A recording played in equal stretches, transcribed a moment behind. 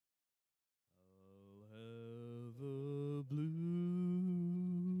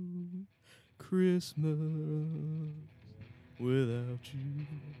Christmas without you.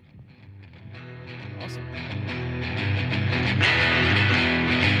 Awesome.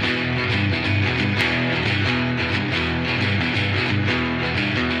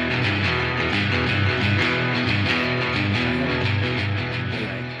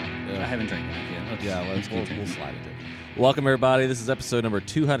 I haven't drank enough yet. Yeah, we'll slide into it. Welcome, everybody. This is episode number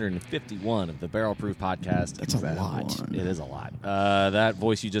 251 of the Barrel Proof Podcast. That's a lot. It is a lot. That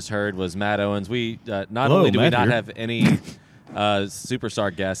voice you just heard was Matt Owens. We not Hello, only do we Matt not here. have any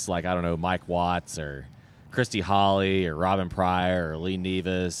superstar guests like, I don't know, Mike Watts or Christy Holly or Robin Pryor or Lee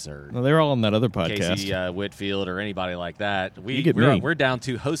Nevis or No, they're all on that other podcast. Casey Whitfield or anybody like that. You get me. We're down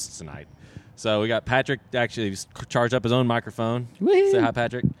 2 hosts tonight. So we got Patrick actually charged up his own microphone. Woo-hoo. Say hi,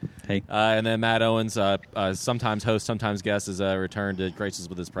 Patrick. Hey. And then Matt Owens, sometimes host, sometimes guest, is returned to grace us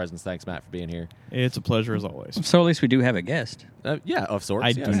with his presence. Thanks, Matt, for being here. It's a pleasure as always. So at least we do have a guest. Yeah, of sorts. I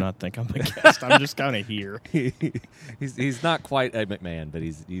yes. do not think I'm the guest. I'm just kind of here. he's not quite Ed McMahon, but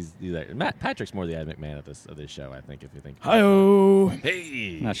he's there. Patrick's more the Ed McMahon of this show, I think. If you think. Hi-oh.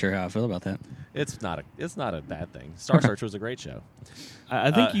 Hey, Not sure how I feel about that. it's not a bad thing. Star Search was a great show.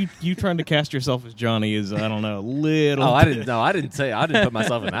 I think you trying to cast yourself as Johnny is, I don't know, a little... Oh, I didn't put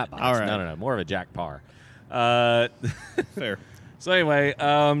myself in that box. All right. No. More of a Jack Parr. Fair. So anyway,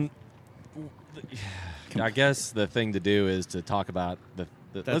 I guess the thing to do is to talk about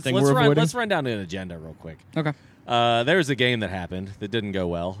let's thing we're avoiding? let's run down an agenda real quick. Okay. There's a game that happened that didn't go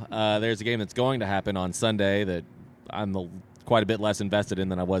well. There's a game that's going to happen on Sunday that I'm quite a bit less invested in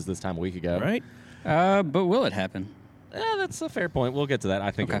than I was this time a week ago. Right? But will it happen? That's a fair point. We'll get to that.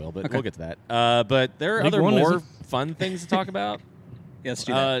 I think Okay. it will, but Okay. we'll get to that. But there are League other One, more is fun things to talk about. Yeah, let's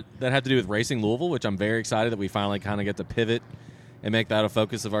do that. That have to do with Racing Louisville, which I'm very excited that we finally kind of get to pivot and make that a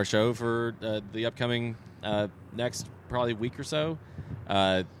focus of our show for the upcoming next probably week or so.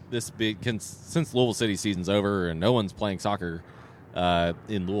 Since Louisville City season's over and no one's playing soccer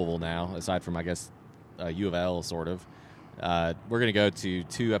in Louisville now, aside from I guess U of L sort of. We're going to go to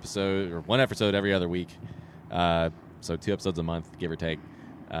one episode every other week. So 2 episodes a month, give or take,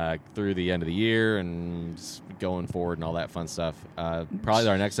 through the end of the year and just going forward and all that fun stuff. Probably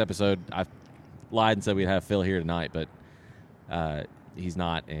our next episode, I lied and said we'd have Phil here tonight, but he's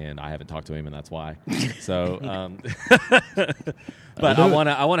not, and I haven't talked to him, and that's why. So, but I want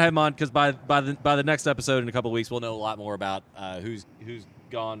to have him on because by the next episode in a couple of weeks, we'll know a lot more about who's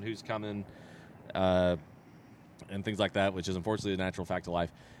gone, who's coming, and things like that, which is unfortunately the natural fact of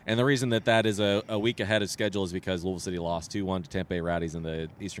life. And the reason that is a week ahead of schedule is because Louisville City lost 2-1 to Tampa Bay Rowdies in the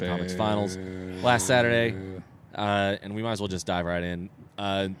Eastern Conference Finals last Saturday. And we might as well just dive right in.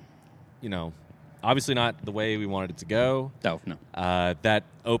 Obviously not the way we wanted it to go. No. That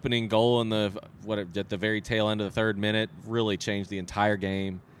opening goal at the very tail end of the 3rd minute really changed the entire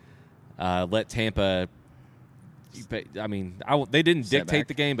game. Let Tampa... they didn't dictate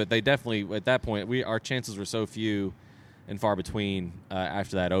the game, but they definitely, at that point, our chances were so few and far between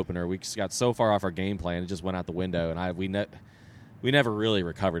after that opener. We just got so far off our game plan, it just went out the window, and we never really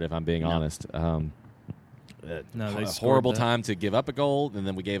recovered, if I'm being honest. No, they A scored horrible that. time to give up a goal, and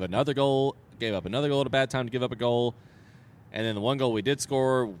then we gave up another goal at a bad time to give up a goal, and then the one goal we did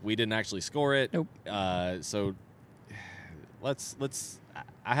score, we didn't actually score it. Nope. So let's.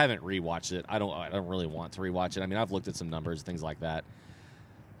 I haven't rewatched it. I don't really want to rewatch it. I mean, I've looked at some numbers, things like that.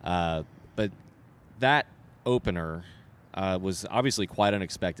 But that opener was obviously quite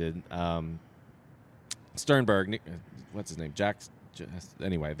unexpected. Sternberg, what's his name?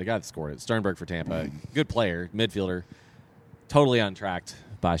 Anyway, the guy that scored it. Sternberg for Tampa. Good player, midfielder. Totally untracked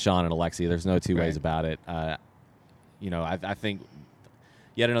by Sean and Alexi. There's no two ways about it. I think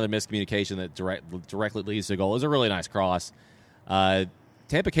yet another miscommunication that directly leads to a goal. It was a really nice cross.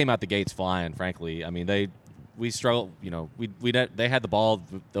 Tampa came out the gates flying, frankly. I mean, we struggled. They had the ball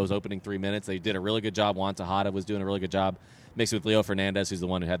those opening 3 minutes. They did a really good job. Juan Tejada was doing a really good job, mixed with Leo Fernandez, who's the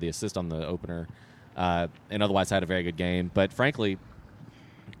one who had the assist on the opener, and otherwise had a very good game. But frankly,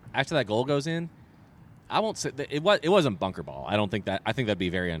 after that goal goes in, I won't say that it wasn't bunker ball. I think that'd be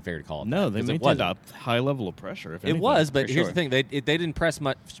very unfair to call it. No, that, they 'cause it maintained wasn't. a high level of pressure. If It anything. was, but For here's sure. the thing: they didn't press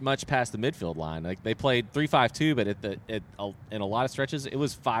much past the midfield line. Like they played 3-5-2, but in a lot of stretches it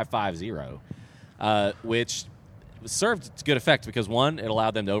was 5-5-0, which served to good effect because one, it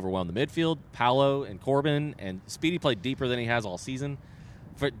allowed them to overwhelm the midfield. Paolo and Corbin and Speedy played deeper than he has all season,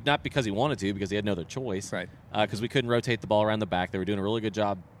 not because he wanted to, because he had no other choice. Right. Because we couldn't rotate the ball around the back. They were doing a really good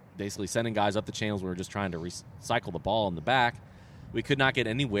job, basically sending guys up the channels. We were just trying to recycle the ball in the back. We could not get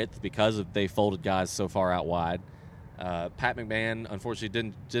any width because they folded guys so far out wide. Pat McMahon,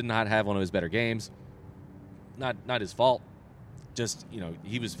 unfortunately, did not have one of his better games. Not his fault. just,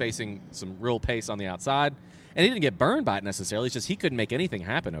 he was facing some real pace on the outside, and he didn't get burned by it necessarily. It's just he couldn't make anything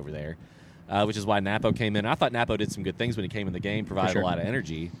happen over there, which is why Napo came in. I thought Napo did some good things when he came in the game, provided a lot of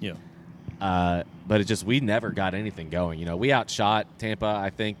energy. Yeah. But we never got anything going. We outshot Tampa, I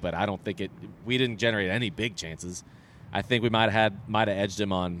think, but I don't think we didn't generate any big chances. I think we might have edged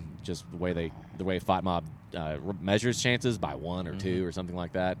them on just the way Fight Mob measures chances by 1 or 2 or something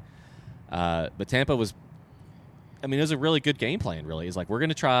like that. But Tampa was, it was a really good game plan. Really, it's like we're going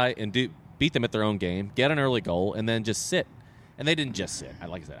to try and beat them at their own game, get an early goal, and then just sit. And they didn't just sit.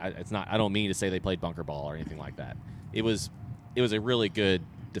 Like I said, it's not. I don't mean to say they played bunker ball or anything like that. It was a really good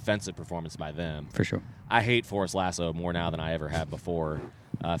defensive performance by them. For sure. I hate Forrest Lasso more now than I ever have before,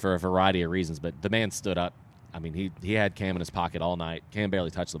 for a variety of reasons. But the man stood up. He had Cam in his pocket all night. Cam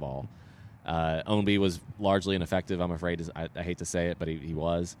barely touched the ball. Ownby was largely ineffective, I'm afraid. I hate to say it, but he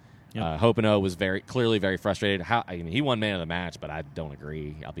was. Yep. Hopino was very frustrated. He won man of the match, but I don't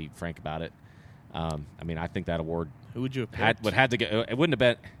agree. I'll be frank about it. I think that award who would you have had to go. It wouldn't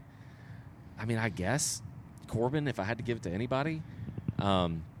have been. I guess Corbin if I had to give it to anybody.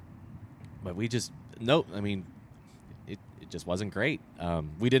 But we just it just wasn't great.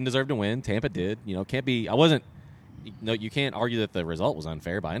 We didn't deserve to win. Tampa did. Can't be. I wasn't. You can't argue that the result was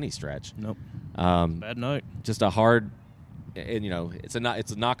unfair by any stretch. Nope. Bad night. Just a hard. And it's a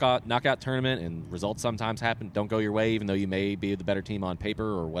knockout tournament, and results sometimes don't go your way, even though you may be the better team on paper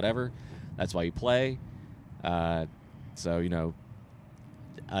or whatever. That's why you play. I'm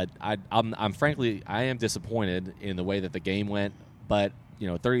frankly I am disappointed in the way that the game went, but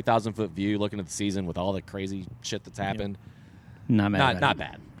 30,000-foot view, looking at the season with all the crazy shit that's happened, not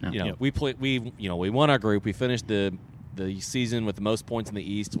bad. No. We won our group. We finished the season with the most points in the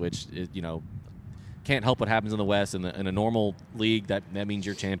East, which is, can't help what happens in the West. In a normal league, that means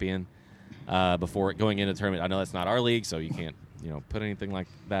you're champion before going into the tournament. I know that's not our league, so you can't put anything like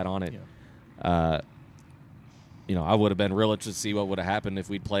that on it. Yeah. I would have been real interested to see what would have happened if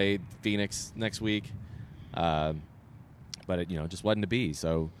we'd played Phoenix next week, but it just wasn't to be.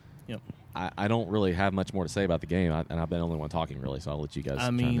 So yep. I don't really have much more to say about the game, and I've been the only one talking really. So I'll let you guys.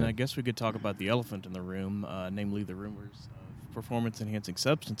 I guess we could talk about the elephant in the room, namely the rumors of performance-enhancing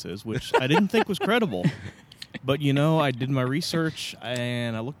substances, which I didn't think was credible. But, I did my research,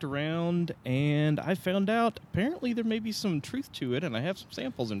 and I looked around, and I found out apparently there may be some truth to it, and I have some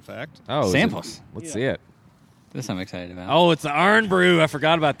samples, in fact. Oh, samples? Let's see it. This I'm excited about. Oh, it's the Iron Brew. I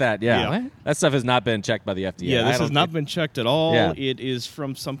forgot about that. Yeah. What? That stuff has not been checked by the FDA. Yeah, this has not been checked at all. Yeah. It is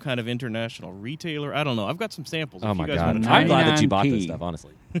from some kind of international retailer. I don't know. I've got some samples. Oh, if my you guys God. want to try I'm glad that you 99p. bought this stuff,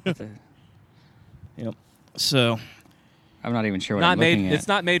 honestly. Yep. So I'm not even sure what I'm looking at. It's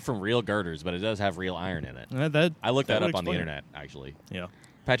not made from real girders, but it does have real iron in it. I looked that up on the internet, actually. Yeah.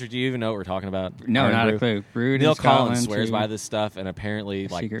 Patrick, do you even know what we're talking about? No, Iron not Brew? a clue. Brewed Neil in Scotland Collins swears to- by this stuff, and apparently, A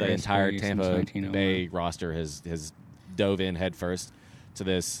like secret the recipe entire since Tampa 1901. Bay roster has dove in headfirst to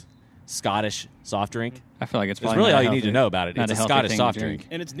this Scottish soft drink. I feel like it's That's probably really not all a you need healthy- to know about it. not It's a healthy Scottish thing to soft drink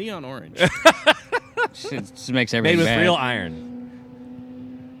And it's neon orange. It just makes everything made with bad. real iron.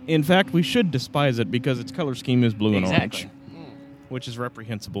 In fact, we should despise it because its color scheme is blue and Exactly. orange, which is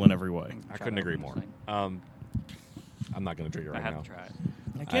reprehensible in every way. I couldn't agree more. I'm not going to drink it I right have now. to try it.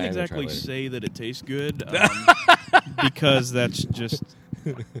 I I can't will try exactly later. say that it tastes good because that's just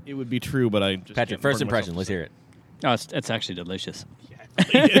it would be true, but I just Patrick, can't first bring impression. myself Let's to hear it. Oh, it's actually delicious.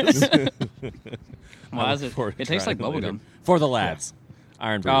 say it. Why is it? forward to It tastes like trying it later. bubblegum. For the lads.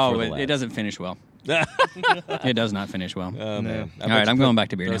 Iron Brew Oh, for the lads. it doesn't finish well. It does not finish well. Oh, man. No. I All right, bet you I'm put- going back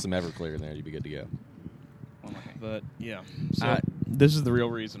to beer Throw now. some Everclear in there. You'd be good to go. But yeah, so this is the real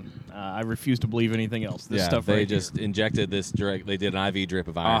reason. I refuse to believe anything else. This stuff they right just injected this direct. They did an IV drip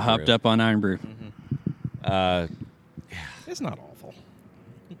of All Iron hopped Brew. up on Iron Brew. here. It's not awful.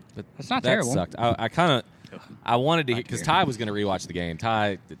 But It's not that terrible. Sucked. I wanted to Not because terrible. Ty was going to rewatch the game.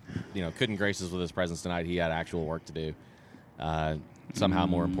 Ty, couldn't grace us with his presence tonight. He had actual work to do. Somehow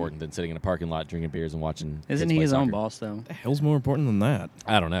more important than sitting in a parking lot drinking beers and watching. Isn't kids he play his own soccer. boss, though? The hell's more important than that?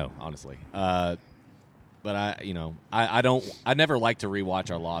 I don't know, honestly. But I don't. I never like to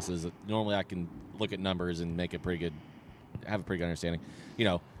rewatch our losses. Normally, I can look at numbers and have a pretty good understanding.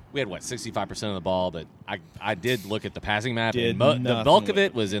 We had 65% of the ball, but I did look at the passing map. Did And the nothing bulk of with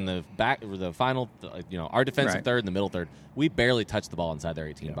it was in the back, the final. Our defensive Right. third and the middle third. We barely touched the ball inside their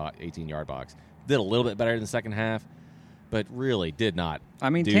 18-yard box. Did a little bit better in the second half, but really did not. I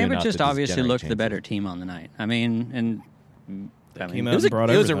mean, do Tampa enough just to obviously generate looked the chances. better team on the night. I mean, and came It out was, and brought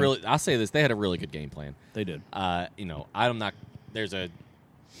it was a everything. really. I'll say this: they had a really good game plan. They did. I'm not. There's a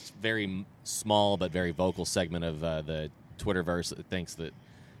very small but very vocal segment of the Twitterverse that thinks that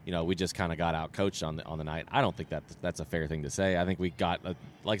we just kind of got out coached on the night. I don't think that's a fair thing to say. I think we got,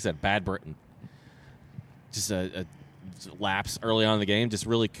 like I said, bad just a lapse early on in the game, just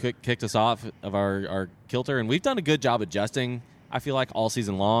really kicked us off of our kilter, and we've done a good job adjusting. I feel like all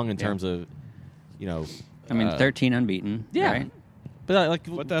season long in terms of, 13 unbeaten. Yeah. Right?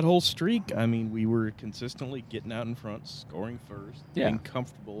 But that whole streak, I mean, we were consistently getting out in front, scoring first, being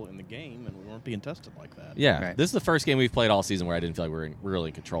comfortable in the game, and we weren't being tested like that. Yeah, Right. This is the first game we've played all season where I didn't feel like we were really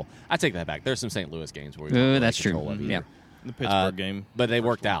in control. I take that back. There's some St. Louis games where we weren't really That's in true. control of either. Yeah. The Pittsburgh game. But they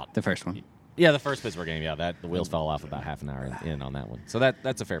worked out. The first one. Yeah, the first Pittsburgh game, the wheels fell off about half an hour in on that one. So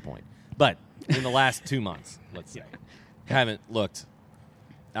that's a fair point. But in the last 2 months, let's say, haven't looked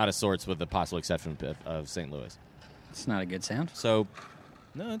out of sorts with the possible exception of St. Louis. It's not a good sound. So,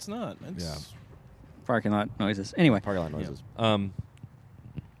 No, it's not. It's, Parking lot noises. Anyway. parking lot noises.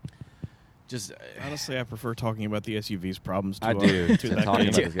 Just honestly, I prefer talking about the SUV's problems to, I do to to that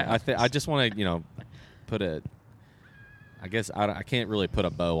talking game. about this game. I just want to put a. I guess I can't really put a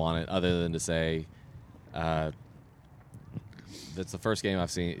bow on it other than to say, that's the first game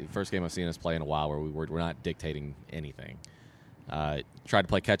I've seen us play in a while where we're not dictating anything. Tried to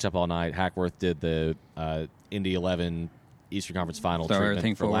play catch up all night. Hackworth did the Indy 11 Eastern Conference Final Throw everything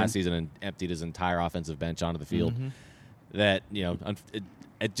treatment for forward. last season and emptied his entire offensive bench onto the field. Mm-hmm. That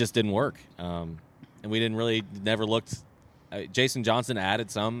it just didn't work, and we never looked. Jason Johnson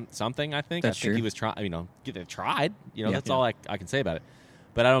added something. I think. That's I think true. he was trying. They tried. That's Yeah. all I can say about it.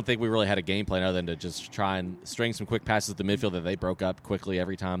 But I don't think we really had a game plan other than to just try and string some quick passes to the midfield that they broke up quickly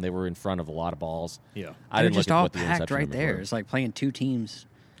every time. They were in front of a lot of balls. Yeah. I They're didn't just look at all what the packed interception right numbers there. were. It's like playing two teams.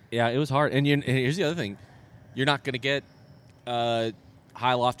 Yeah, it was hard. And here's the other thing: you're not going to get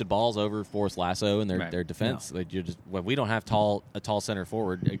high lofted balls over Forrest Lasso and their defense. No. We don't have a tall center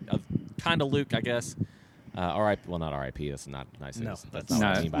forward, kind of Luke, I guess. R.I.P. Well, not R.I.P. That's not nice. No, that's that's not what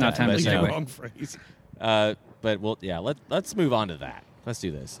I not- mean by not that. time to But, segue. Wrong phrase. but let's move on to that. Let's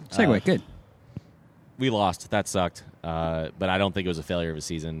do this. Segue, good. We lost. That sucked. But I don't think it was a failure of a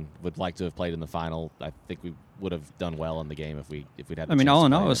season. Would like to have played in the final. I think we would have done well in the game if we'd had. The I mean, chance all to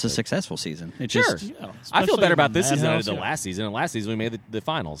in play all, it it, was a but- successful season. It Sure. just, Yeah, I feel especially better in about the this season than I madhouse, did yeah. last season. And last season we made the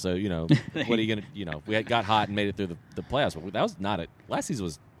final. So what are you gonna? We got hot and made it through the playoffs. But that was not it. Last season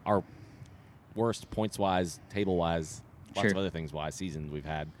was our worst points wise, table wise, lots Sure. of other things wise seasons we've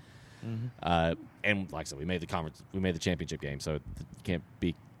had. And like I said, we made the championship game. So can't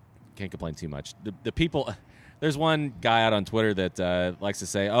complain too much. The people. There's one guy out on Twitter that likes to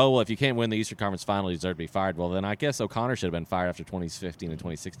say, "Oh, well, if you can't win the Eastern Conference Final, you deserve to be fired." Well, then I guess O'Connor should have been fired after 2015 and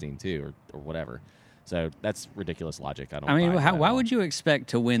 2016 too, or whatever. So that's ridiculous logic. I mean, why would you expect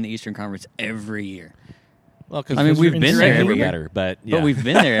to win the Eastern Conference every year? Well, because I mean, we've been there every year. better, but yeah. But we've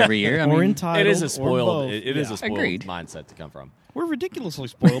been there every year. I Or mean, entitled, it is a or spoiled. both. It is Yeah. a spoiled Agreed. mindset to come from. We're ridiculously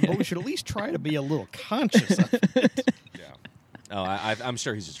spoiled, but we should at least try to be a little conscious of it. Yeah. Oh, I'm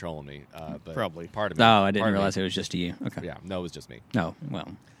sure he's just trolling me. But Probably. part of me. oh, I part didn't of me- realize it was just to you. Okay. Yeah, no, it was just me. No, well,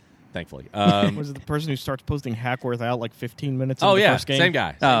 Thankfully. Was it the person who starts posting Hackworth out like 15 minutes into Oh the yeah, first game? same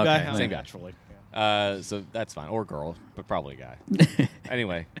guy. Oh, Guy? okay. Oh, Same guy. naturally. So that's fine, or girl, but probably a guy.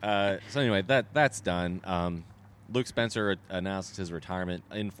 Anyway, that's done. Luke Spencer announced his retirement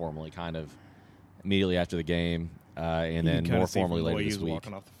informally, kind of immediately after the game, and You then can kinda more see from formally the way later he this was week.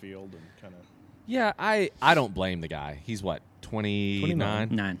 walking off the field and kind of. Yeah, I don't blame the guy. He's what, 29?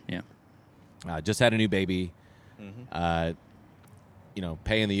 9, yeah. Just had a new baby. Mm-hmm.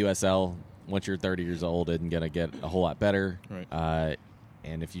 Paying the USL once you're 30 years old isn't going to get a whole lot better. Right.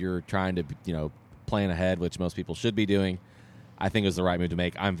 And if you're trying to, plan ahead, which most people should be doing, I think it was the right move to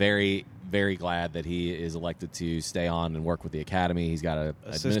make. I'm very, very glad that he is elected to stay on and work with the academy. He's got an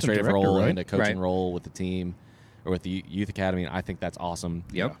Assistant administrative director, role right? and a coaching Right. role with the team or with the youth academy. I think that's awesome.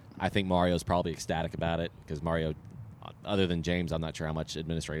 Yep. I think Mario's probably ecstatic about it because Mario, other than James, I'm not sure how much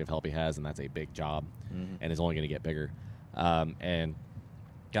administrative help he has, and that's a big job and is only going to get bigger. And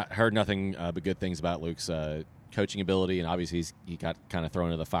heard nothing but good things about Luke's coaching ability, and obviously he got kind of thrown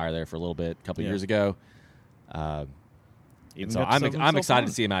into the fire there for a little bit a couple Yeah. years ago. Even So got to sub I'm himself excited on.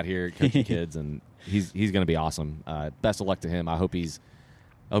 to see him out here coaching kids, and he's going to be awesome. Best of luck to him. I hope he's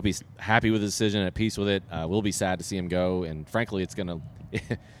happy with the decision, at peace with it. We'll be sad to see him go, and frankly, it's going to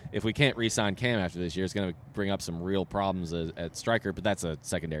if we can't re-sign Cam after this year, it's going to bring up some real problems at striker. But that's a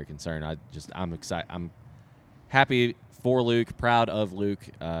secondary concern. I'm excited. I'm happy for Luke, proud of Luke,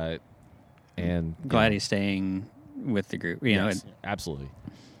 and Glad he's staying with the group. yes, absolutely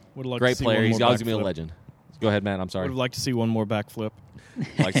Would have liked to great see player. one He's more always going to be a backflip. legend. Go ahead, Matt. I'm sorry. Would have liked to see one more backflip.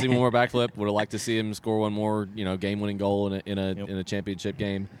 Like to see one more backflip. Would have liked to see him score one more, game-winning goal in a Yep. in a championship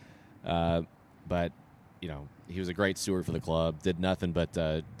game. But he was a great steward for the club. Did nothing but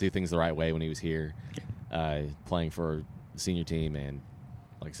do things the right way when he was here, playing for the senior team, and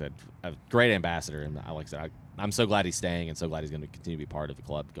like I said, a great ambassador. And like I said, I'm so glad he's staying, and so glad he's going to continue to be part of the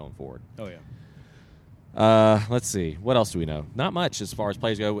club going forward. Oh yeah. Let's see. What else do we know? Not much as far as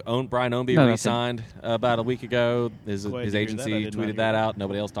players go. Brian Ownby No, re-signed about a week ago. His Glad to hear agency that. I did not tweeted hear that that. out.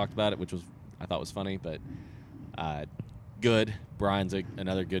 Nobody else talked about it, which I thought was funny, but good. Brian's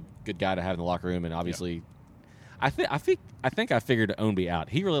another good guy to have in the locker room, and obviously, I think I figured Ownby out.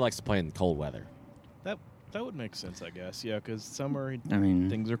 He really likes to play in cold weather. That would make sense, I guess. Yeah, because summer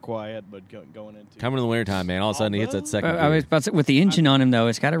things are quiet, but going into Coming in the wintertime, man, all of a sudden he hits that second. I was gear. about to say, with the engine on him, though,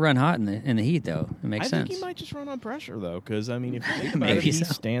 it's got to run hot in the heat, though. It makes I sense. think he might just run on pressure, though, because I mean, if you think about Maybe it, he so.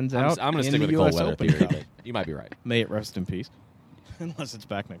 stands I'm out. going to in stick with the US cold weather Open theory, Cup. but you might be right. May it rest in peace, unless it's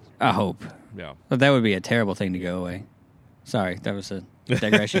back next year. I hope. Yeah. But that would be a terrible thing to go away. Sorry, that was a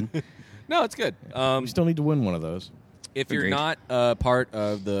digression. No, it's good. We still need to win one of those. If you're Agreed. not part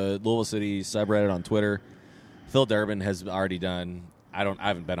of the Louisville City subreddit on Twitter, Phil Durbin has already done. I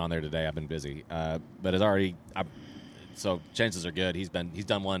haven't been on there today. I've been busy, but has already. So chances are good. He's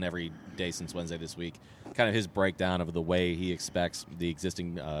done one every day since Wednesday this week. Kind of his breakdown of the way he expects the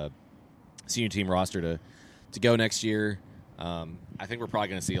existing senior team roster to go next year. I think we're probably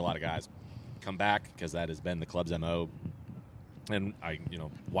going to see a lot of guys come back because that has been the club's MO, and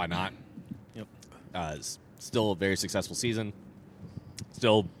why not? Yep. Still a very successful season.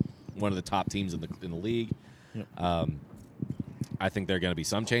 Still one of the top teams in the league. Yep. I think there are going to be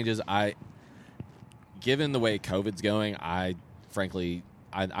some changes. Given the way COVID's going, I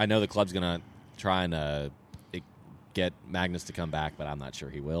know the club's going to try and get Magnus to come back, but I'm not sure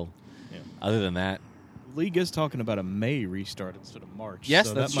he will. Yeah. Other than that, League is talking about a May restart instead of March. Yes,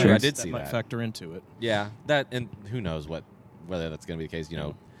 so that's that true. Might, I did see might that. factor into it. yeah, and who knows whether that's going to be the case.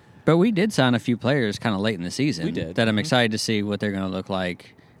 But we did sign a few players kind of late in the season. We did. That I'm excited to see what they're going to look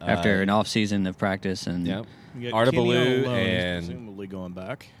like after an off season of practice. And Yeah. We got Arda Kenny on Ballou loan, and- he's presumably going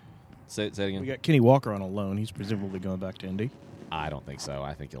back. Say it again. We got Kenny Walker on a loan. He's presumably going back to Indy. I don't think so.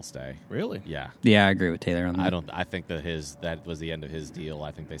 I think he'll stay. Really? Yeah. yeah, I agree with Taylor on that. I think that was the end of his deal.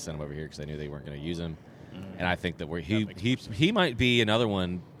 I think they sent him over here because they knew they weren't going to use him, and I think that he might be another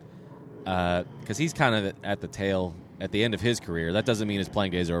one because he's kind of at the end of his career. That doesn't mean his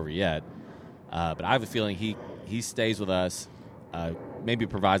playing days are over yet, but I have a feeling he stays with us. Maybe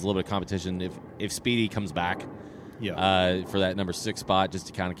provides a little bit of competition if Speedy comes back. Yeah. For that number 6 spot, just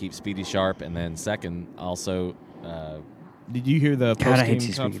to kind of keep Speedy sharp, and then second also. Did you hear the God, I hate to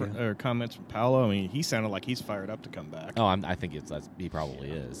see post-game Speedy. comments from Paolo? I mean, he sounded like he's fired up to come back. Oh, I think he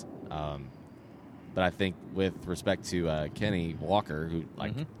probably is. But I think with respect to Kenny Walker, who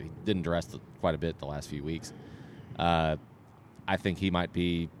he didn't dress quite a bit the last few weeks, I think he might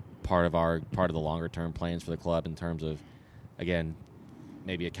be part of the longer term plans for the club in terms of, again,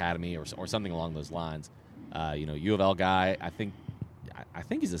 maybe academy or something along those lines. U of L guy. I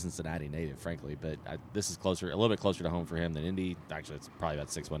think he's a Cincinnati native, frankly, but this is a little bit closer to home for him than Indy. Actually, it's probably about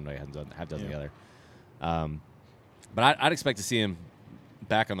 6-1 they have done together. But I'd expect to see him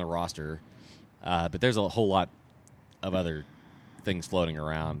back on the roster. But there's a whole lot of other things floating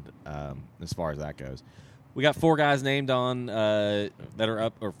around as far as that goes. We got 4 guys named on that are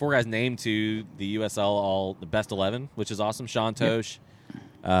up, or 4 guys named to the USL the best 11, which is awesome. Sean Tosh,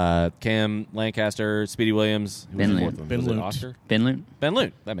 Cam Lancaster, Speedy Williams, who was Ben the Loot. fourth one? Ben Was it Loot. Oscar? Ben Loot. Ben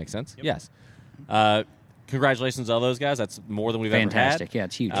Loot. That makes sense. Yep. Yes. Congratulations to all those guys. That's more than we've Fantastic. ever had. Yeah,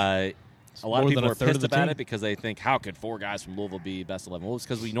 it's huge. A lot of more people than a are third of pissed the about team. it because they think, how could 4 guys from Louisville be best 11? Well, it's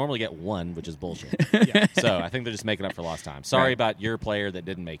because we normally get 1, which is bullshit. Yeah. So I think they're just making up for lost time. Sorry Right. about your player that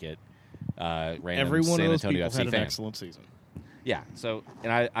didn't make it. Random Every one San of those Antonio people FC had an fan. excellent season. Yeah. So,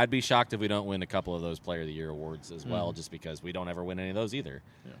 and I'd be shocked if we don't win a couple of those Player of the Year awards as well, just because we don't ever win any of those either,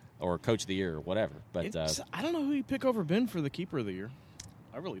 Yeah. or Coach of the Year or whatever. But I don't know who you pick over Ben for the Keeper of the Year.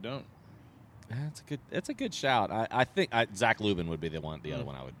 I really don't. it's a good shout. I think Zach Lubin would be the other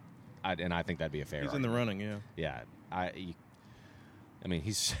one and I think that'd be a fair. He's in the argument. running, yeah. Yeah, I mean,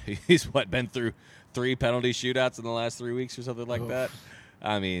 he's been through 3 penalty shootouts in the last 3 weeks or something like that.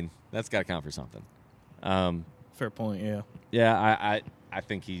 I mean, that's got to count for something. Fair point, yeah. Yeah, I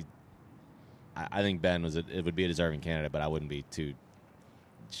think I think Ben it would be a deserving candidate, but I wouldn't be too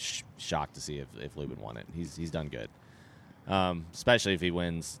shocked to see if Lubin won it. He's done good, especially if he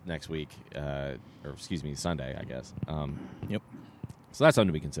wins next week, Sunday, I guess. Yep. So that's something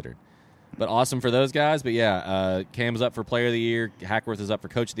to be considered. But awesome for those guys. But yeah, Cam's up for Player of the Year. Hackworth is up for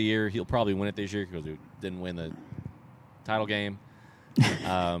Coach of the Year. He'll probably win it this year because we didn't win the title game.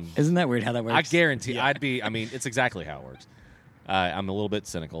 Isn't that weird how that works? I guarantee it's exactly how it works. I'm a little bit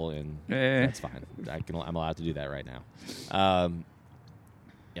cynical, and that's fine. I'm allowed to do that right now.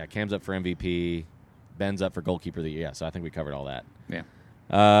 Yeah, Cam's up for MVP. Ben's up for goalkeeper of the year. Yeah, so I think we covered all that. Yeah.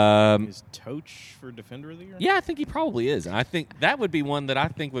 Is Toch for defender of the year? Yeah, I think he probably is. And I think that would be one that I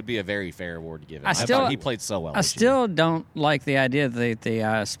think would be a very fair award to give him. I thought he played so well. I still don't like the idea that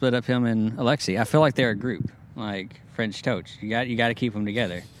they split up him and Alexi. I feel like they're a group, like French Toch. You got to keep them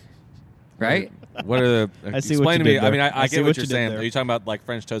together, right? What are the? I see explain what you to me. did I mean, there. I get what you're saying. there. Are you talking about like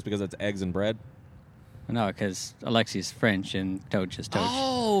French toast because it's eggs and bread? No, because Alexi's French and Toch is Toch.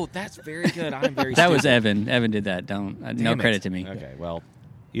 Oh, that's very good. I'm very. That was stupid. Evan. Evan did that. No Damn credit it. to me. Okay, well,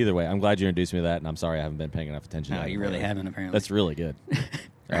 either way, I'm glad you introduced me to that, and I'm sorry I haven't been paying enough attention. No, to that you really lately. haven't, apparently. That's really good. I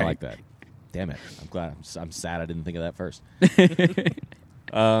Right. like that. Damn it! I'm glad. I'm sad I didn't think of that first.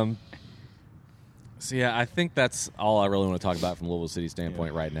 So yeah, I think that's all I really want to talk about from Louisville City's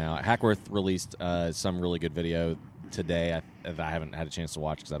standpoint right now. Hackworth released some really good video today that I haven't had a chance to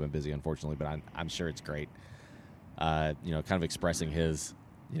watch because I've been busy, unfortunately. But I'm sure it's great. Kind of expressing his,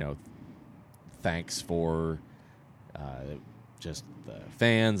 thanks for just the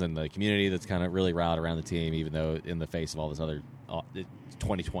fans and the community that's kind of really rallied around the team, even though in the face of all this other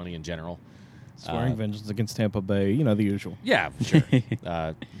 2020 in general. Swearing vengeance against Tampa Bay, the usual. Yeah, sure.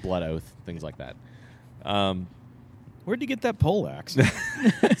 Blood oath, things like that. Where'd you get that pole axe?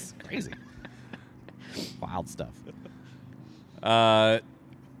 It's crazy. Wild stuff.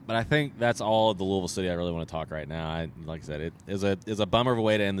 But I think that's all of the Louisville City I really want to talk right now. Like I said, it is a bummer of a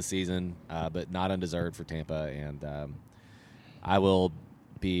way to end the season, but not undeserved for Tampa. And I will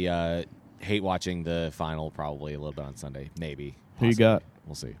be hate watching the final probably a little bit on Sunday, maybe. Who you got?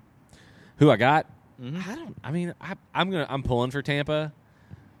 We'll see. Who I got? Mm-hmm. I'm pulling for Tampa,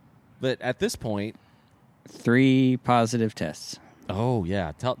 but at this point, 3 positive tests. oh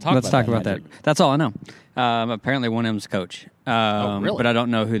yeah, Let's talk about that. That's all I know. Apparently, one of them's coach. Really? But I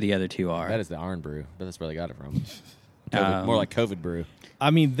don't know who the other 2 are. That is the Iron Brew, but that's where they got it from. More like COVID brew. I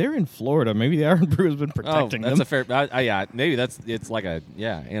mean, they're in Florida. Maybe the Iron Brew has been protecting that's them. a fair. Yeah, maybe it's like a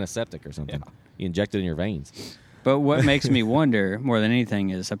antiseptic or something. Yeah. You inject it in your veins. But what makes me wonder more than anything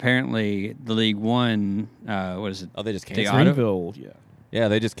is apparently the League One. What is it? Oh, they just The canceled. auto- Greenville, yeah. Yeah,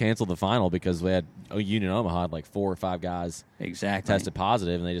 they just canceled the final because we had Union Omaha had like 4 or 5 guys Exactly. tested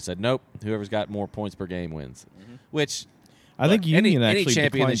positive, and they just said nope. Whoever's got more points per game wins. Which I think Union any actually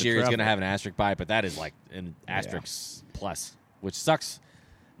champion declined this to year is going to travel. have an asterisk by it, but that is like an asterisk plus, which sucks.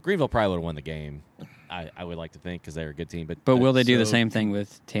 Greenville probably would have won the game. I would like to think because they're a good team, but But will they do the So- same thing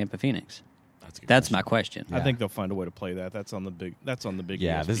with Tampa Phoenix? That's a good That's question. my question. I think they'll find a way to play that. That's on the big.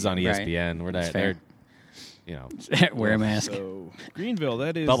 Yeah, this is on Right. ESPN. We're That's not, fair. they're Wear a mask. So Greenville,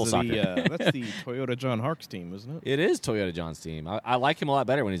 that is Bubble the soccer. that's the Toyota John Harkes team, isn't it? It is Toyota John's team. I like him a lot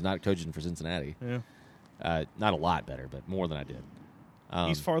better when he's not coaching for Cincinnati. Yeah, Not a lot better, but more than I did.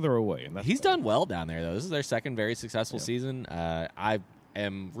 he's farther away, and that's He's done well down there, though. This is their second very successful season. I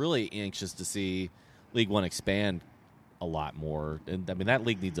am really anxious to see League One expand a lot more. And I mean, that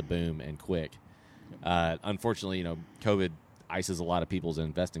league needs a boom and quick. Unfortunately, COVID ices a lot of people's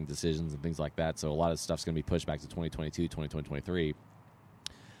investing decisions and things like that. So a lot of stuff's going to be pushed back to 2022, 2023.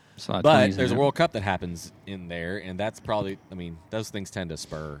 But there's a World Cup that happens in there, and that's probably, those things tend to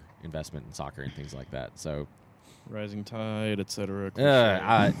spur investment in soccer and things like that. So, rising tide, etc.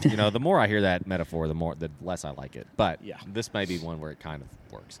 the more I hear that metaphor, the less I like it. But Yeah. this may be one where it kind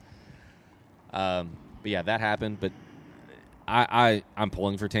of works. But yeah, that happened. But I'm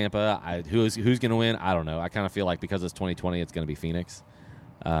pulling for Tampa. Who's going to win? I don't know. I kind of feel like because it's 2020, it's going to be Phoenix.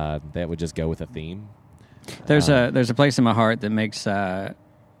 That would just go with a theme. There's a place in my heart that makes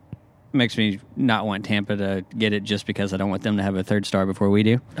me not want Tampa to get it just because I don't want them to have a 3rd star before we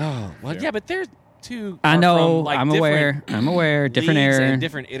do. Oh, well, yeah, but they're two. I know. From, like, I'm aware. Different leagues era. and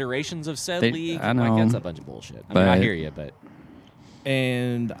different iterations of said league. I know. Like, that's a bunch of bullshit. I But- hear you, but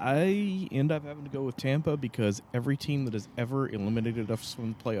And I end up having to go with Tampa because every team that has ever eliminated us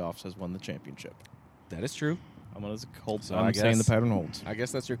from the playoffs has won the championship. that is true. I'm So I'm I saying the guess- pattern holds. I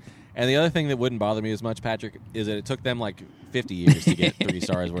guess that's true. And the other thing that wouldn't bother me as much, Patrick, is that it took them like 50 years to get 3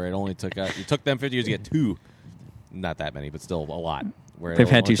 stars, where it only took it took them 50 years to get 2. Not that many, but still a lot. Where They've it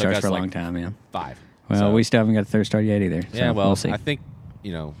had only 2 took stars us, for a like, long time, yeah. 5. Well, So- we still haven't got a 3rd star yet either. So yeah, well, we'll see. I think,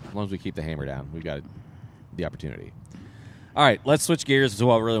 as long as we keep the hammer down, we've got the opportunity. All right, let's switch gears to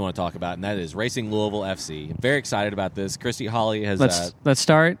what I really want to talk about, and that is Racing Louisville FC. I'm very excited about this. Christy Holly has... Let's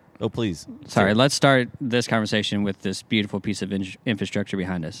start. oh, please. Sorry, let's start this conversation with this beautiful piece of infrastructure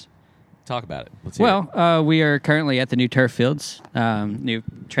behind us. Talk about it. Let's hear it. Well, we are currently at the new turf fields, new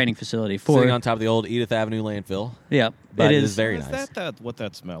training facility for. Sitting on top of the old Edith Avenue landfill. Yep, But it it is is very Is nice. that what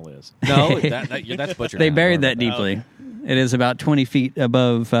that smell is? No, that's butcher. They town. buried that deeply. It is about 20 feet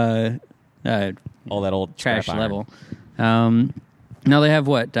above All that old trash scrap iron. level. Now they have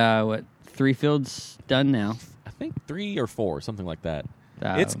what 3 fields done now. I think 3 or 4, something like that.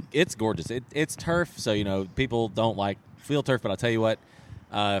 It's gorgeous. It's turf, so people don't like field turf. But I'll tell you what,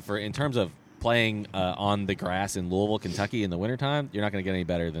 in terms of playing on the grass in Louisville, Kentucky in the wintertime, you're not going to get any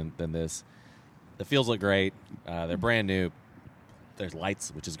better than this. The fields look great. They're brand new. There's lights,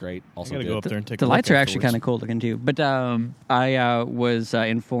 which is great. Also, I gotta good. go up there and take The a look lights are actually afterwards. kind of cool looking too. But I was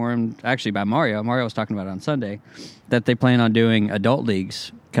informed actually by Mario. Mario was talking about it on Sunday that they plan on doing adult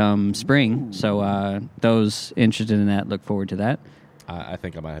leagues come spring. Ooh. So those interested in that look forward to that. I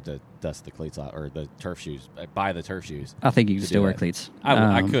think I might have to dust the cleats out, or the turf shoes. Buy the turf shoes. I think you can to still do wear that. cleats.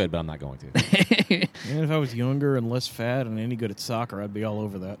 I could, but I'm not going to. And if I was younger and less fat and any good at soccer, I'd be all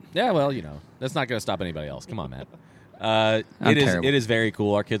over that. Yeah, well, that's not going to stop anybody else. Come on, Matt. I'm terrible. It is very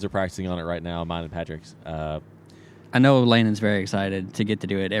cool. Our kids are practicing on it right now, mine and Patrick's. I know Landon's very excited to get to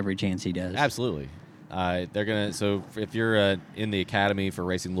do it every chance he does. Absolutely. They're gonna. So if you're in the academy for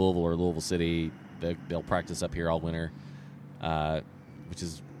Racing Louisville or Louisville City, they'll practice up here all winter, which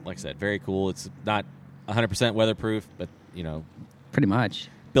is, like I said, very cool. It's not 100% weatherproof, but Pretty much.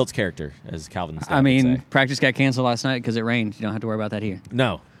 builds character, as Calvin. Stott I would mean, say. practice got canceled last night because it rained. You don't have to worry about that here.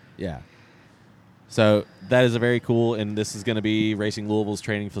 No, yeah. So that is a very cool, and this is going to be Racing Louisville's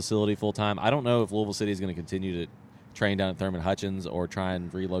training facility full time. I don't know if Louisville City is going to continue to train down at Thurman Hutchins or try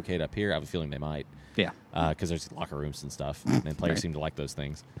and relocate up here. I have a feeling they might, Yeah. because there's locker rooms and stuff, and players Right. seem to like those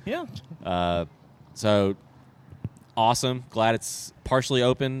things. Yeah. So awesome. Glad it's partially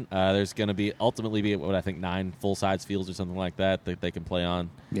open. There's going to ultimately be what I think 9 full size fields or something like that they can play on.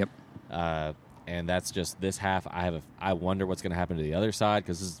 Yep. And that's just this half. I wonder what's going to happen to the other side,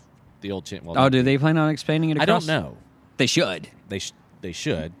 because this is the old champ. Well, Oh, do they plan on expanding it I across? don't know. They should. They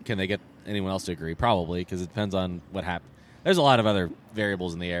should. Can they get anyone else to agree? Probably, because it depends on what happens. There's a lot of other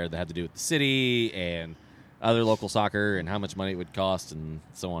variables in the air that have to do with the city and other local soccer and how much money it would cost and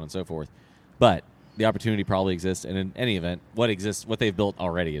so on and so forth. But the opportunity probably exists, and in any event, what they've built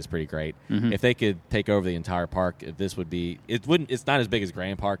already is pretty great. Mhm. If they could take over the entire park, it's not as big as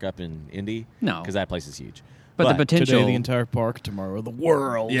Grand Park up in Indy. No. because that place is huge. But the potential. Today, the entire park. Tomorrow, the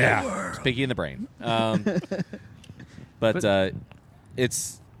world. Yeah, Pinky in the brain. But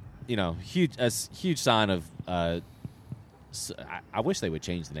it's huge. A huge sign of. I wish they would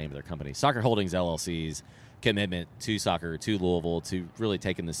change the name of their company, Soccer Holdings LLC's commitment to soccer, to Louisville, to really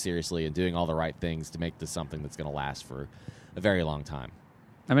taking this seriously and doing all the right things to make this something that's going to last for a very long time.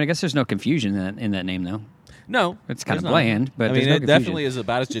 I mean, I guess there's no confusion in that name, though. No, It's kind of there's not. bland, but I there's mean, no it confusion. definitely is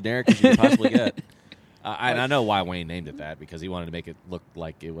about as generic as you can possibly get. I know why Wayne named it that, because he wanted to make it look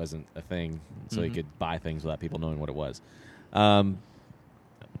like it wasn't a thing, so he could buy things without people knowing what it was.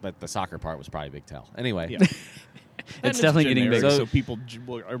 But the soccer part was probably a big tell. Anyway, Yeah. And definitely getting generic, bigger. So people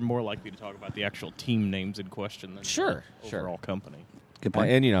are more likely to talk about the actual team names in question than Sure, the sure. overall company. Good point.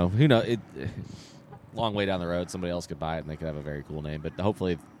 and who knows? Long way down the road, somebody else could buy it and they could have a very cool name. But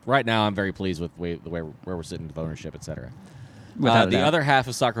hopefully, right now, I'm very pleased with where we're sitting with ownership, et cetera. Without a The doubt. other half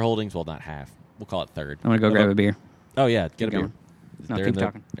of Soccer Holdings, well, not half. We'll call it third. I'm going to go grab a beer. Oh, yeah, get a Keep beer. going. No, They're keep in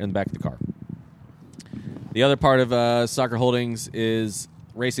talking. in the back of the car. The other part of Soccer Holdings is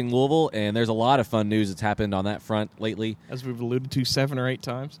Racing Louisville, and there's a lot of fun news that's happened on that front lately. As we've alluded to 7 or 8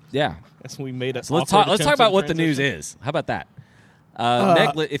 times. Yeah. As we made it. So let's talk about what the news is. How about that?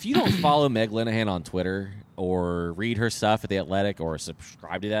 If you don't follow Meg Linehan on Twitter or read her stuff at The Athletic or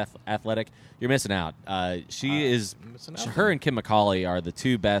subscribe to The Athletic, you're missing out. She is missing out. her and Kim McCauley are the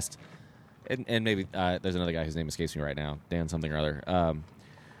two best, and maybe there's another guy whose name escapes me right now, Dan something or other.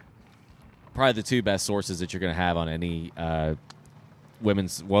 Probably the two best sources that you're going to have on any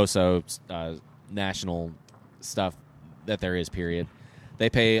women's WOSO national stuff that there is, period. They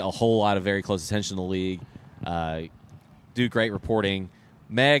pay a whole lot of very close attention to the league, do great reporting.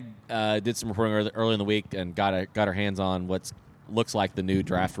 Meg did some reporting early in the week and got her hands on what looks like the new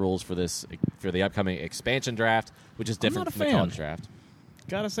draft rules for the upcoming expansion draft, which is different not a from the fan. college draft.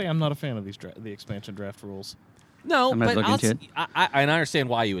 Gotta say, I'm not a fan of these the expansion draft rules. No, I'm gonna but look into it. I understand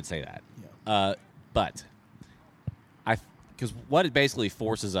why you would say that. Yeah. But because what it basically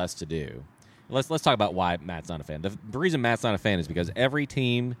forces us to do. Let's talk about why Matt's not a fan. The reason Matt's not a fan is because every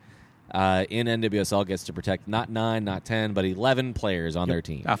team in NWSL gets to protect not 9, not 10, but 11 players on their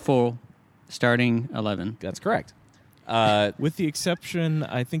team. A full starting 11. That's correct. With the exception,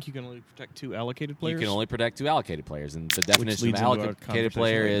 I think you can only protect 2 allocated You players. can only protect 2 allocated players, and the definition of leads into our allocated conversation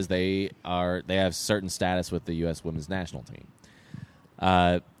player later. is they have certain status with the U.S. women's national team.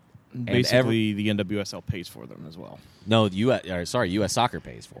 Basically, the NWSL pays for them as well. No, U.S. Soccer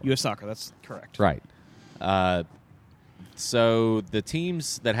pays for it. U.S. Soccer, that's correct. Right. So the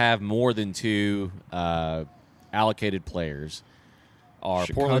teams that have more than 2 allocated players are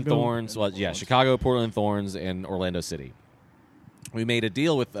Chicago Portland Thorns. and Well, yeah, Orlando. Chicago, Portland Thorns, and Orlando City. We made a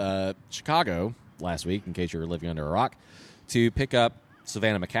deal with Chicago last week, in case you were living under a rock, to pick up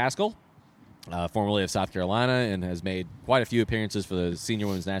Savannah McCaskill, formerly of South Carolina, and has made quite a few appearances for the senior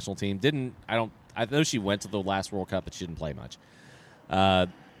women's national team. I know she went to the last World Cup, but she didn't play much.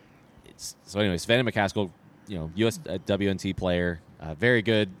 So anyway, Savannah McCaskill, U.S. WNT player, very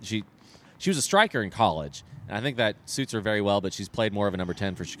good. She was a striker in college, and I think that suits her very well. But she's played more of a number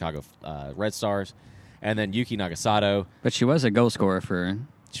 10 for Chicago Red Stars, and then Yuki Nagasato. But she was a goal scorer for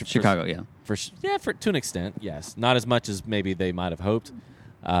Chicago, To an extent, yes, not as much as maybe they might have hoped.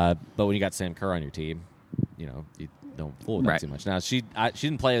 But when you got Sam Kerr on your team, you don't fool with that too much. Now she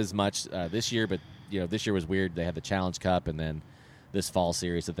didn't play as much this year, but this year was weird. They had the Challenge Cup and then this fall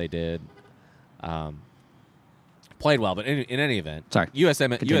series that they did. Played well, but in any event,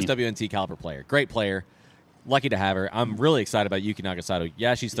 USWNT caliber player, great player, lucky to have her. I'm really excited about Yuki Nagasato.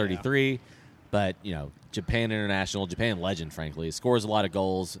 Yeah, she's 33, but Japan international, Japan legend. Frankly, scores a lot of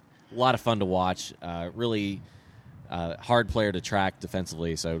goals, a lot of fun to watch. Really hard player to track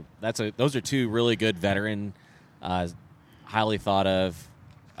defensively. So those are 2 really good veteran, highly thought of,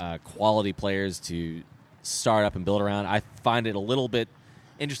 quality players to start up and build around. I find it a little bit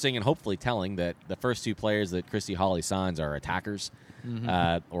interesting and hopefully telling that the first 2 players that Christy Hawley signs are attackers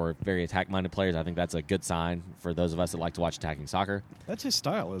or very attack-minded players. I think that's a good sign for those of us that like to watch attacking soccer. That's his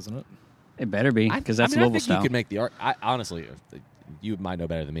style, isn't it? It better be, because that's Louisville I think style. you could make the art. Honestly, you might know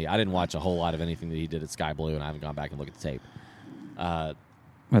better than me. I didn't watch a whole lot of anything that he did at Sky Blue, and I haven't gone back and looked at the tape. That's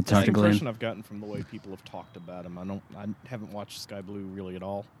That's hard the to glean. impression I've gotten from the way people have talked about him. I haven't watched Sky Blue really at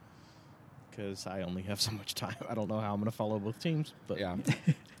all because I only have so much time. I don't know how I'm going to follow both teams. But Yeah,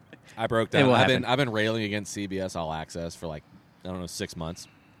 I broke It down. will I've happen. been railing against CBS All Access for 6 months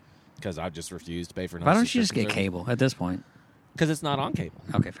because I just refused to pay for. Why don't you just get cable at this point? Because it's not on cable.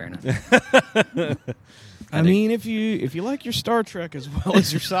 Okay, fair enough. I mean, if you like your Star Trek as well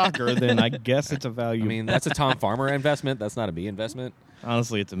as your soccer, then I guess it's a value. I mean, that's a Tom Farmer investment. That's not a me investment.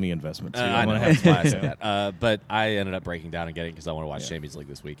 honestly, it's a me investment too. I I'm know. gonna have That's why I to. said that. But I ended up breaking down and getting because I want to watch Champions League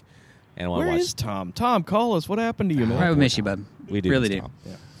this week. And I want Where to watch. is Tom? Tom, call us. What happened to you, man? I miss you, bud. We do really miss do. Tom.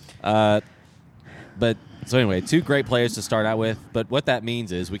 Yeah. But so anyway, 2 great players to start out with. But what that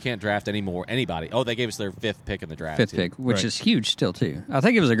means is we can't draft anybody. Oh, they gave us their 5th pick in the draft. 5th too. pick, which Right. is huge still, too. I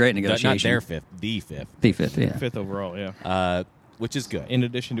think it was a great negotiation. Not their 5th, the 5th. The 5th, yeah. 5th overall, yeah. Which is good. In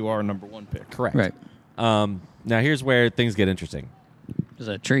addition to our number 1 pick. Correct. Right. Now here's where things get interesting. There's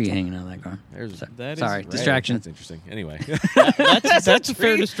a tree hanging out of that car. That is Sorry, right. distraction. That's interesting. Anyway, That's a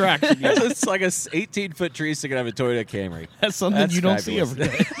fair distraction. Yeah. it's like a 18-foot tree sticking out of a Toyota Camry. That's something That's you don't fabulous. see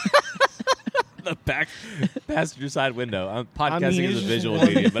every day. The back passenger side window. I'm I podcasting mean, is it's a just visual one-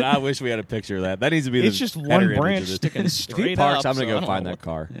 medium, but I wish we had a picture of that. That needs to be It's the just header one image branch of this. sticking If he straight parks, up, I'm going to so I go don't find know that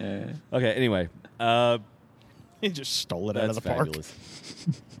car. Yeah. Okay, anyway. He just stole it out That's of the park. fabulous.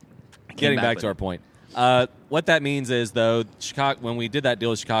 Getting back to our point. What that means is, though, Chicago, when we did that deal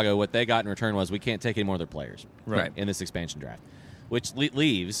with Chicago, what they got in return was we can't take any more of their players Right. in this expansion draft, which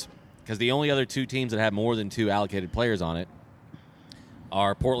leaves, because the only other 2 teams that have more than 2 allocated players on it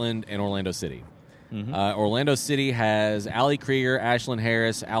are Portland and Orlando City. Orlando City has Allie Krieger, Ashlyn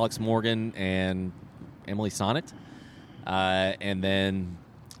Harris, Alex Morgan, and Emily Sonnet. And then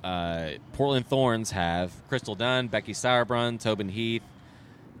Portland Thorns have Crystal Dunn, Becky Sauerbrunn, Tobin Heath,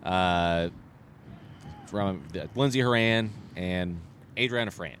 Lindsay Horan, and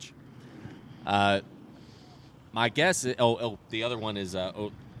Adriana Franch. My guess is, the other one is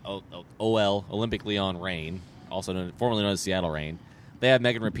OL, Olympic Leon Rain, formerly known as Seattle Rain. They have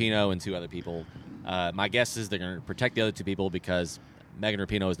Megan Rapinoe and 2 other people. My guess is they're going to protect the other 2 people because Megan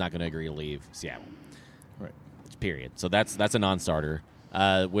Rapinoe is not going to agree to leave Seattle. Right. Period. So that's a non-starter.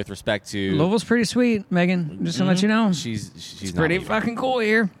 With respect to Louisville's pretty sweet, Megan. Just to let you know. she's It's not pretty leaving. fucking cool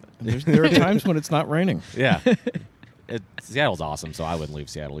here. There are times when it's not raining. Yeah. Seattle's awesome, so I wouldn't leave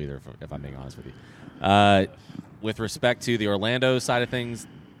Seattle either, if I'm being honest with you. With respect to the Orlando side of things,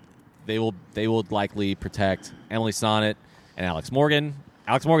 they will likely protect Emily Sonnet and Alex Morgan.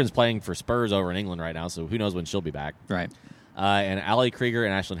 Alex Morgan's playing for Spurs over in England right now, so who knows when she'll be back. Right. And Allie Krieger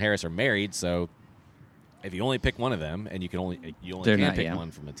and Ashlyn Harris are married, so if you only pick one of them, and you only They're can not, pick yeah. one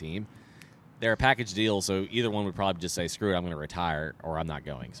from a team, they're a package deal, so either one would probably just say, screw it, I'm going to retire, or I'm not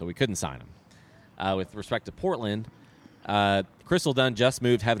going. So we couldn't sign them. With respect to Portland, Crystal Dunn just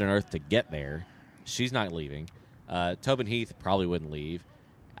moved heaven and earth to get there. She's not leaving. Tobin Heath probably wouldn't leave.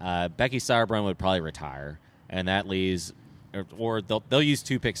 Becky Sauerbrunn would probably retire, and that leaves, or they'll use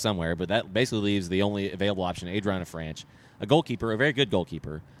 2 picks somewhere, but that basically leaves the only available option, Adriana Franch, a goalkeeper, a very good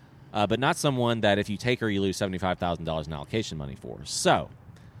goalkeeper, but not someone that if you take her, you lose $75,000 in allocation money for. So,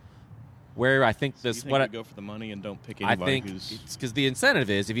 where I think this, You think you go for the money and don't pick I anybody think who's it's because the incentive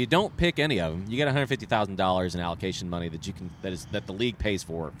is if you don't pick any of them, you get $150,000 in allocation money that the league pays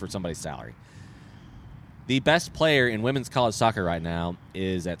for somebody's salary. The best player in women's college soccer right now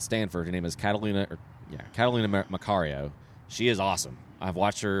is at Stanford. Her name is Catalina Macario. She is awesome. I've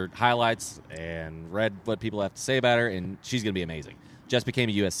watched her highlights and read what people have to say about her, and she's going to be amazing. Just became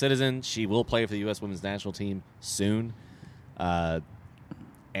a U.S. citizen. She will play for the U.S. women's national team soon.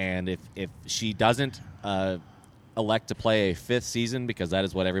 And if she doesn't elect to play a fifth season, because that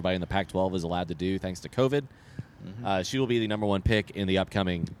is what everybody in the Pac-12 is allowed to do thanks to COVID, she will be the number one pick in the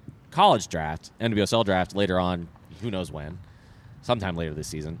upcoming college draft, NWSL draft later on, who knows when, sometime later this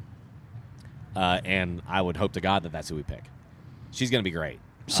season. And I would hope to God that that's who we pick. She's going to be great.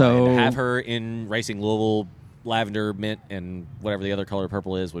 So and to have her in Racing Louisville, lavender, mint, and whatever the other color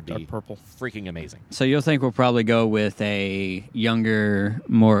purple is would be Dark purple. freaking amazing. So you'll think we'll probably go with a younger,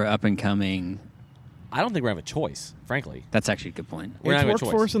 more up-and-coming... I don't think we have a choice, frankly. That's actually a good point. We're not it's gonna worked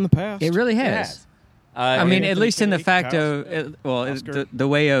choice. for us in the past. It really It has. has. I mean, at Anthony least in the Cake, fact Kyle- of, Oscar. the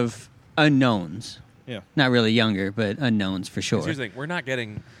way of unknowns. Yeah. Not really younger, but unknowns for sure. Here's the thing. We're not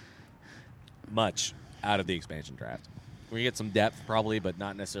getting much out of the expansion draft. We're going to get some depth probably, but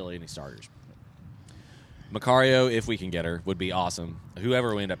not necessarily any starters. Macario, if we can get her, would be awesome.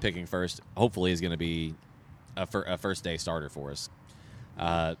 Whoever we end up picking first, hopefully, is going to be a first-day starter for us.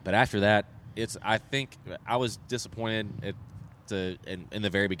 But after that, I think I was disappointed in the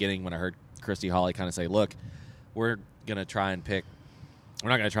very beginning when I heard Christy Hawley kind of say, look, we're going to try and pick –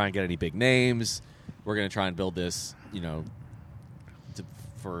 we're not going to try and get any big names. We're going to try and build this,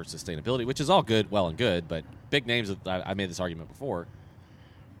 for sustainability, which is all good, well and good, but big names, I made this argument before.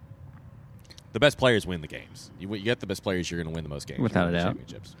 The best players win the games. You get the best players, you're going to win the most games. Without win a the doubt.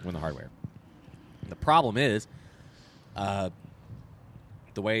 Championships, win the hardware. The problem is the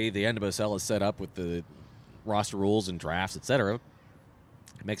way the NWSL is set up with the roster rules and drafts, etc.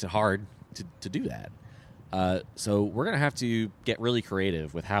 It makes it hard to do that. So we're going to have to get really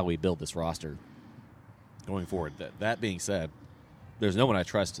creative with how we build this roster going forward. That being said, there's no one I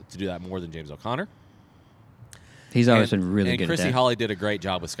trust to do that more than James O'Connor. He's always been really good Christy at that. Hawley did a great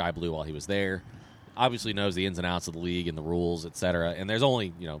job with Sky Blue while he was there. Obviously knows the ins and outs of the league and the rules, etc. And there's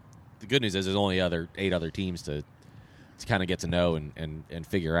only, the good news is there's only 8 other teams to kind of get to know and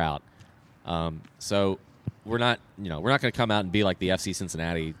figure out. So we're not going to come out and be like the FC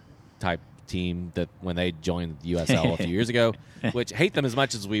Cincinnati type team that when they joined the USL a few years ago, which hate them as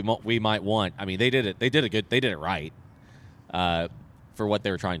much as we might want. I mean, they did it right for what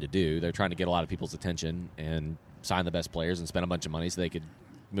they were trying to do. They're trying to get a lot of people's attention and sign the best players and spend a bunch of money so they could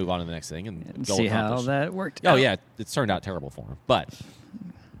move on to the next thing and go See how accomplish. that worked Oh out. yeah, it's turned out terrible for him. But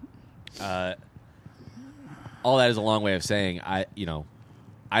all that is a long way of saying I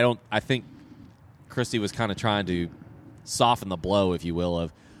think Christy was kind of trying to soften the blow, if you will,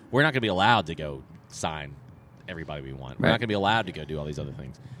 of we're not going to be allowed to go sign everybody we want. We're Right. not going to be allowed to go do all these other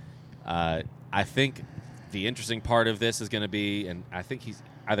things. I think the interesting part of this is going to be, and I think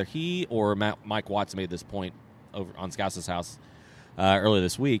he or Mike Watts made this point over on Scouts' House earlier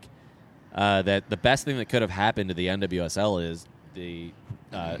this week, that the best thing that could have happened to the NWSL is the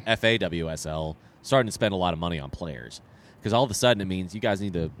FAWSL starting to spend a lot of money on players, because all of a sudden it means you guys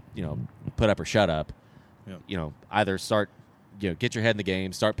need to put up or shut up. Yeah. Either start get your head in the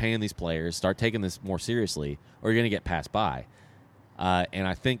game, start paying these players, start taking this more seriously, or you're going to get passed by. And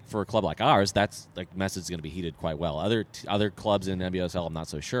I think for a club like ours, that's like message is going to be heeded quite well. Other clubs in NWSL, I'm not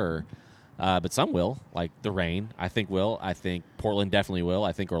so sure, but some will, like the Reign, I think will. I think Portland definitely will.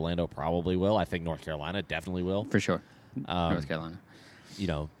 I think Orlando probably will. I think North Carolina definitely will. For sure. North Carolina.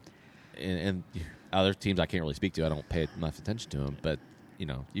 And other teams I can't really speak to. I don't pay enough attention to them, but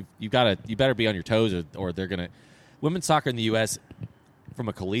you better be on your toes, or they're gonna. Women's soccer in the U.S. from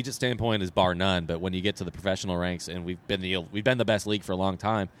a collegiate standpoint is bar none, but when you get to the professional ranks, and we've been the best league for a long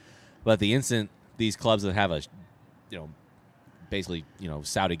time, but the instant these clubs that have basically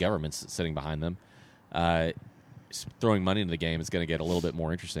Saudi governments sitting behind them, throwing money into the game, is going to get a little bit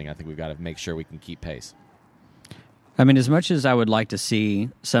more interesting. I think we've got to make sure we can keep pace. I mean, as much as I would like to see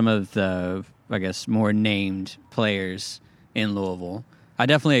some of the, I guess, more named players in Louisville, I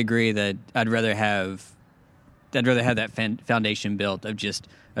definitely agree that I'd rather have that foundation built of just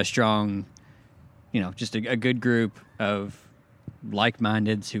a strong, just a good group of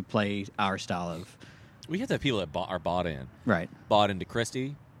like-mindeds who play our style of. We have to have people that are bought in. Right. Bought into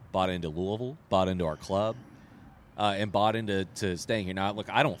Christie, bought into Louisville, bought into our club. and bought into staying here. Now, look,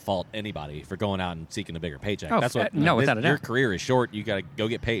 I don't fault anybody for going out and seeking a bigger paycheck. Oh, That's what no, without a doubt. Your career is short. You got to go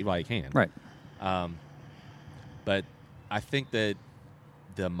get paid while you can. Right. But I think that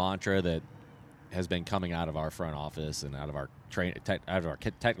the mantra that has been coming out of our front office and out of our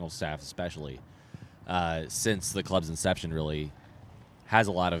technical staff, especially since the club's inception, really has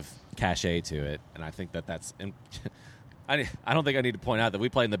a lot of cachet to it, and I think that's. And I don't think I need to point out that we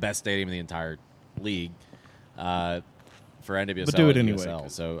play in the best stadium in the entire league for NWSL. But do it and anyway,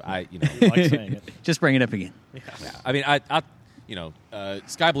 USL. So I like saying it. Just bring it up again. Yeah. I mean,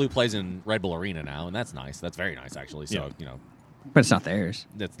 Sky Blue plays in Red Bull Arena now, and that's nice. That's very nice, actually. So Yeah. But it's not theirs.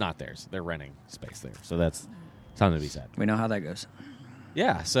 It's not theirs. They're renting space there, so that's something to be said. We know how that goes.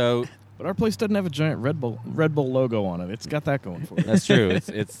 Yeah. So But our place doesn't have a giant Red Bull logo on it. It's got that going for it. that's true.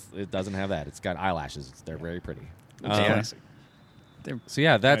 It doesn't have that. It's got eyelashes. They're very pretty. Classic. So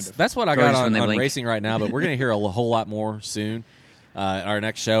yeah, that's Kind of. that's what I Gorgeous got when they on blink. racing right now. But we're going to hear a whole lot more soon. Our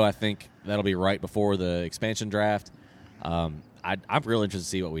next show, I think that'll be right before the expansion draft. I'm real interested to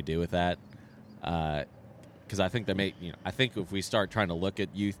see what we do with that, because I think I think if we start trying to look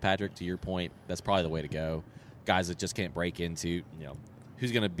at youth, Patrick, to your point, that's probably the way to go. Guys that just can't break into,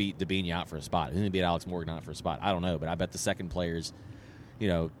 who's going to beat Dabinia out for a spot? Who's going to beat Alex Morgan out for a spot? I don't know, but I bet the second players,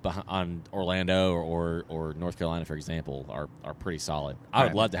 on Orlando or North Carolina, for example, are pretty solid. I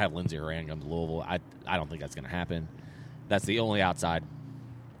would love to have Lindsay Horan come to Louisville. I don't think that's going to happen. That's the only outside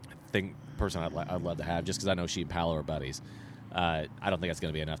person I'd love to have, just because I know she and Paolo are buddies. I don't think that's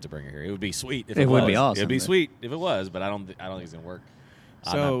going to be enough to bring her here. It would be sweet if it was. Would be awesome. It would be sweet if it was, but I don't think it's going to work.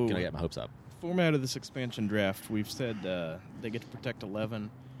 I'm not going to get my hopes up. Format of this expansion draft, we've said they get to protect 11.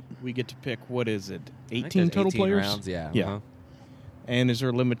 We get to pick, what is it, 18 total 18 players? rounds, yeah. Yeah. Uh-huh. And is there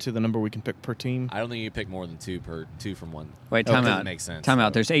a limit to the number we can pick per team? I don't think you pick more than two from one. Wait, Oh, time doesn't out. make sense. Time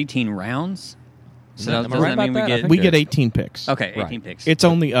out. There's 18 rounds? So Am I doesn't right that mean about we that? I get... think We get there's- 18 picks. Okay, 18 Right. picks. It's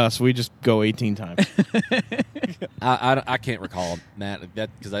only us. We just go 18 times. I can't recall, Matt,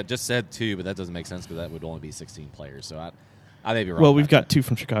 because I just said two, but that doesn't make sense because that would only be 16 players. So I may be wrong. Well, about we've got that. 2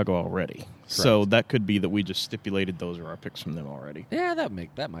 from Chicago already. So that could be that we just stipulated those are our picks from them already. Yeah, that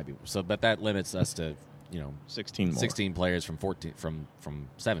might be so, but that limits us to 16 more. 16 players from 14 from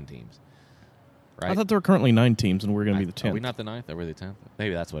 7 teams. Right? I thought there were currently 9 teams, and we're going to be the 10th. Are we not the 9th? Are we the 10th?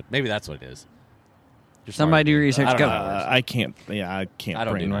 Maybe that's what it is. You're Somebody smarter do than me. research. I don't Go. know how it works. I can't. Yeah, I can't I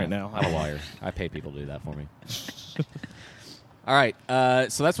don't brain do right math. now. I'm a lawyer. I pay people to do that for me. All right,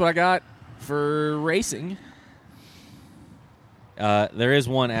 so that's what I got for racing. There is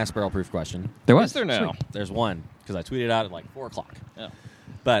one Ask Barrel Proof question. There was. Is there now? There's one because I tweeted out at like 4 o'clock. Oh.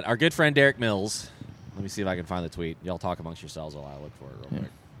 But our good friend Derek Mills, let me see if I can find the tweet. Y'all talk amongst yourselves while I look for it real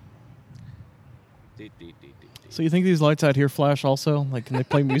quick. So you think these lights out here flash also? Like, can they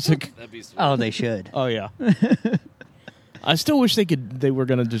play music? That'd be sweet. Oh, they should. Oh, yeah. I still wish they were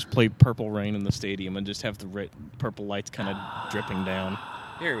going to just play Purple Rain in the stadium and just have the purple lights kind of dripping down.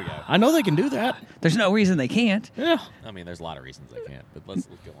 Here we go. I know they can do that. There's no reason they can't. Yeah. I mean, there's a lot of reasons they can't, but let's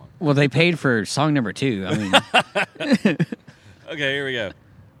go on. Well, they paid for song number 2. I mean, Okay, here we go.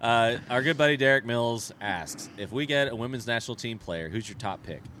 Our good buddy Derek Mills asks, if we get a women's national team player, who's your top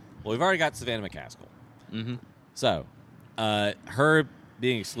pick? Well, we've already got Savannah McCaskill. Mm-hmm. So, her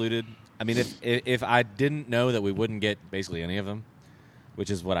being excluded, I mean, if I didn't know that we wouldn't get basically any of them, which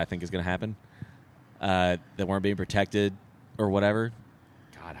is what I think is going to happen, that weren't being protected or whatever,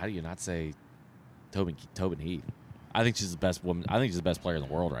 God, how do you not say Tobin Heath? I think she's the best woman. I think she's the best player in the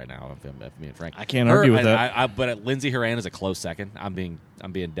world right now. If I'm being frank, I can't argue with that. But Lindsey Horan is a close second. I'm being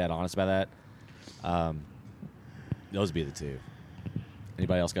dead honest about that. Those would be the two.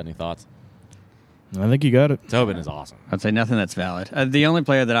 Anybody else got any thoughts? I think you got it. Tobin is awesome. I'd say nothing that's valid. The only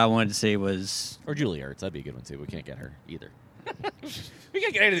player that I wanted to see was... Or Julie Ertz. That'd be a good one, too. We can't get her either. We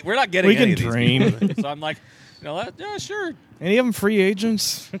can't get anything. We're not getting We any can of these dream. people. So I'm like, yeah, sure. Any of them free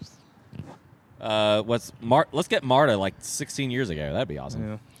agents? Let's get Marta like 16 years ago. That'd be awesome.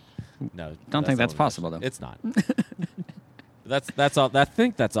 Yeah. No, Don't think that's not possible, though. It's not. That's all. I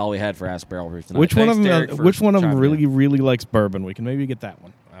think that's all we had for Ask Barrel Proof tonight. Which one Thanks, of Derek, them? for Which one of them chiming in. really, really likes bourbon? We can maybe get that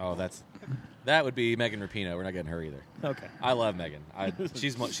one. Oh, that would be Megan Rapinoe. We're not getting her either. Okay. I love Megan.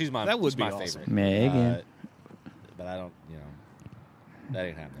 She's my That would she's be my awesome. favorite. Megan. But I don't. That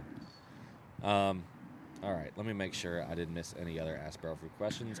ain't happening. All right. Let me make sure I didn't miss any other Ask Barrel Fruit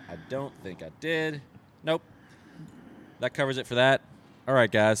questions. I don't think I did. Nope. That covers it for that. All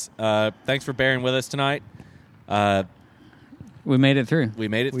right, guys. Thanks for bearing with us tonight. We made it through. We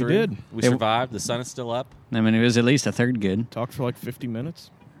made it We through. did. We It- survived. The sun is still up. I mean, it was at least a third good. Talked for like 50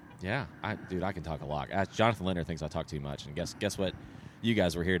 minutes. Yeah, dude, I can talk a lot. Jonathan Linder thinks I talk too much, and guess what? you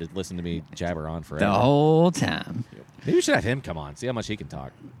guys were here to listen to me jabber on forever. The whole time. Maybe we should have him come on, see how much he can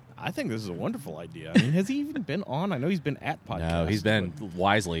talk. I think this is a wonderful idea. I mean, has he even been on? I know he's been at podcasts. No, he's been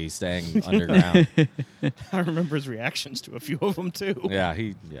wisely staying underground. I remember his reactions to a few of them, too. Yeah,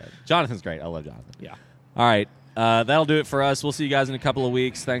 Jonathan's great. I love Jonathan. Yeah. All right. That'll do it for us. We'll see you guys in a couple of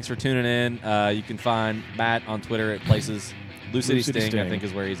weeks. Thanks for tuning in. You can find Matt on Twitter at places. Lou City Sting, I think,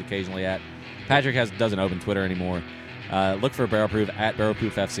 is where he's occasionally at. Patrick doesn't open Twitter anymore. Look for Barrel Proof at Barrel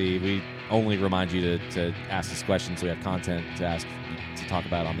Proof FC. We only remind you to ask us questions so we have content to talk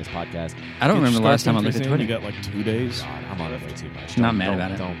about on this podcast. I don't remember the last time I looked at Twitter. You got like 2 days. God, I'm on it way too much. Not mad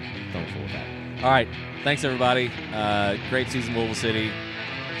about it. Don't fool with that. All right. Thanks, everybody. Great season, Louisville City.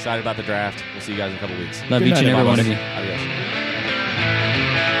 Excited about the draft. We'll see you guys in a couple weeks. Love Good each night, and every one of you. Adios.